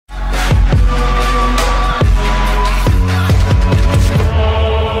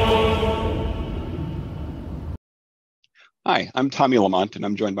Hi, I'm Tommy Lamont, and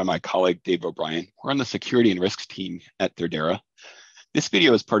I'm joined by my colleague, Dave O'Brien. We're on the Security and Risks team at Thirdera. This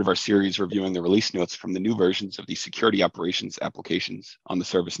video is part of our series reviewing the release notes from the new versions of the Security Operations applications on the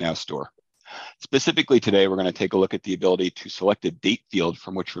ServiceNow store. Specifically today, we're going to take a look at the ability to select a date field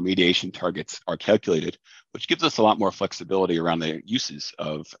from which remediation targets are calculated, which gives us a lot more flexibility around the uses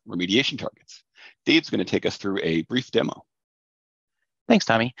of remediation targets. Dave's going to take us through a brief demo. Thanks,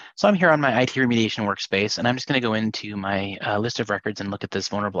 Tommy. So I'm here on my IT remediation workspace, and I'm just going to go into my list of records and look at this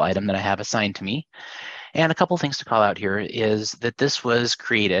vulnerable item that I have assigned to me. And a couple things to call out here is that this was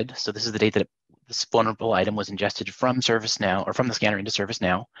created. So this is the date that this vulnerable item was ingested from ServiceNow or from the scanner into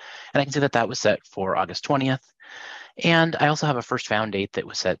ServiceNow. And I can see that that was set for August 20th. And I also have a first found date that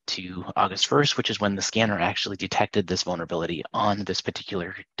was set to August 1st, which is when the scanner actually detected this vulnerability on this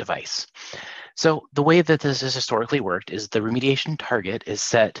particular device. So the way that this has historically worked is the remediation target is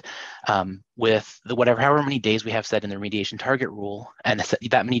set with however many days we have set in the remediation target rule, and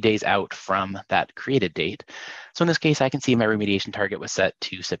that many days out from that created date. So in this case, I can see my remediation target was set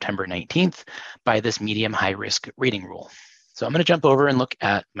to September 19th by this medium high risk rating rule. So I'm going to jump over and look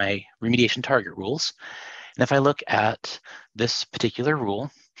at my remediation target rules. And if I look at this particular rule,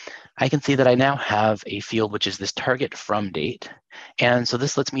 I can see that I now have a field which is this target from date. And so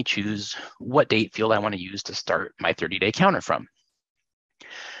this lets me choose what date field I want to use to start my 30-day counter from.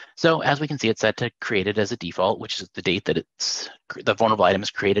 So as we can see, it's set to created as a default, which is the date that the vulnerable item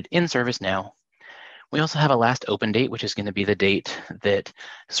is created in ServiceNow. We also have a last open date, which is going to be the date that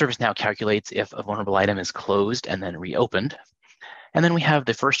ServiceNow calculates if a vulnerable item is closed and then reopened. And then we have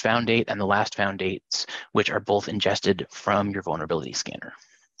the first found date and the last found dates, which are both ingested from your vulnerability scanner.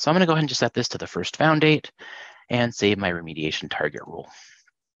 So I'm going to go ahead and just set this to the first found date and save my remediation target rule.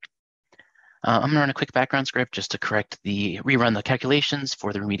 I'm going to run a quick background script just to rerun the calculations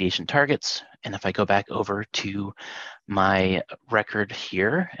for the remediation targets. And if I go back over to my record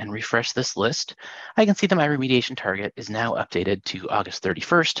here and refresh this list, I can see that my remediation target is now updated to August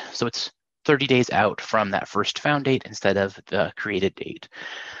 31st. So it's 30 days out from that first found date instead of the created date.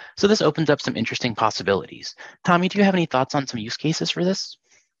 So this opens up some interesting possibilities. Tommy, do you have any thoughts on some use cases for this?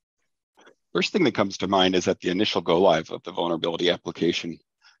 First thing that comes to mind is at the initial go live of the vulnerability application.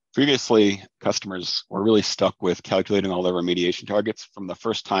 Previously, customers were really stuck with calculating all their remediation targets from the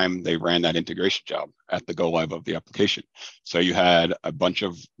first time they ran that integration job at the go live of the application. So you had a bunch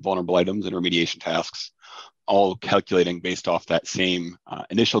of vulnerable items and remediation tasks all calculating based off that same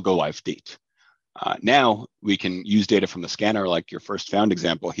initial go live date. Now we can use data from the scanner like your first found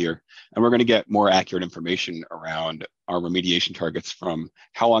example here, and we're going to get more accurate information around our remediation targets from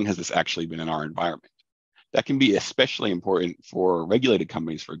how long has this actually been in our environment. That can be especially important for regulated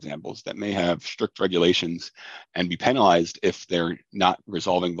companies, for example, that may have strict regulations and be penalized if they're not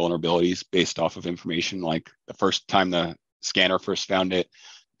resolving vulnerabilities based off of information like the first time the scanner first found it,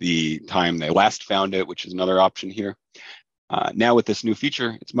 the time they last found it, which is another option here. Now with this new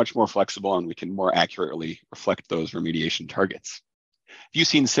feature, it's much more flexible and we can more accurately reflect those remediation targets. Have you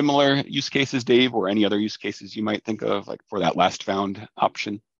seen similar use cases, Dave, or any other use cases you might think of, like for that last found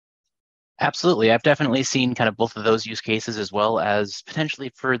option? Absolutely. I've definitely seen kind of both of those use cases as well as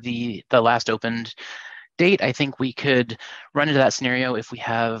potentially for the last opened date. I think we could run into that scenario if we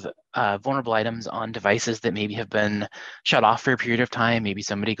have vulnerable items on devices that maybe have been shut off for a period of time. Maybe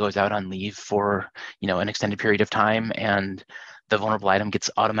somebody goes out on leave for an extended period of time and the vulnerable item gets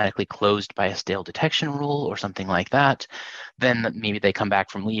automatically closed by a stale detection rule or something like that. Then maybe they come back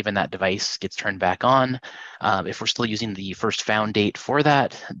from leave and that device gets turned back on. If we're still using the first found date for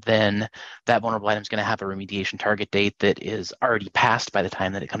that, then that vulnerable item is going to have a remediation target date that is already passed by the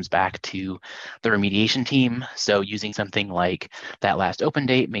time that it comes back to the remediation team. So using something like that last open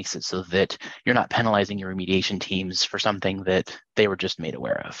date makes it so that you're not penalizing your remediation teams for something that they were just made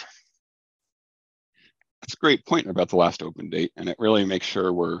aware of. That's a great point about the last open date, and it really makes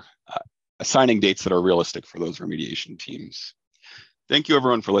sure we're assigning dates that are realistic for those remediation teams. Thank you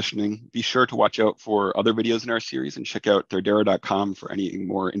everyone for listening. Be sure to watch out for other videos in our series and check out thirdera.com for any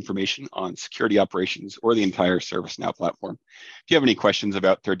more information on security operations or the entire ServiceNow platform. If you have any questions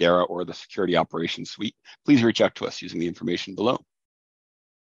about Thirdera or the security operations suite, please reach out to us using the information below.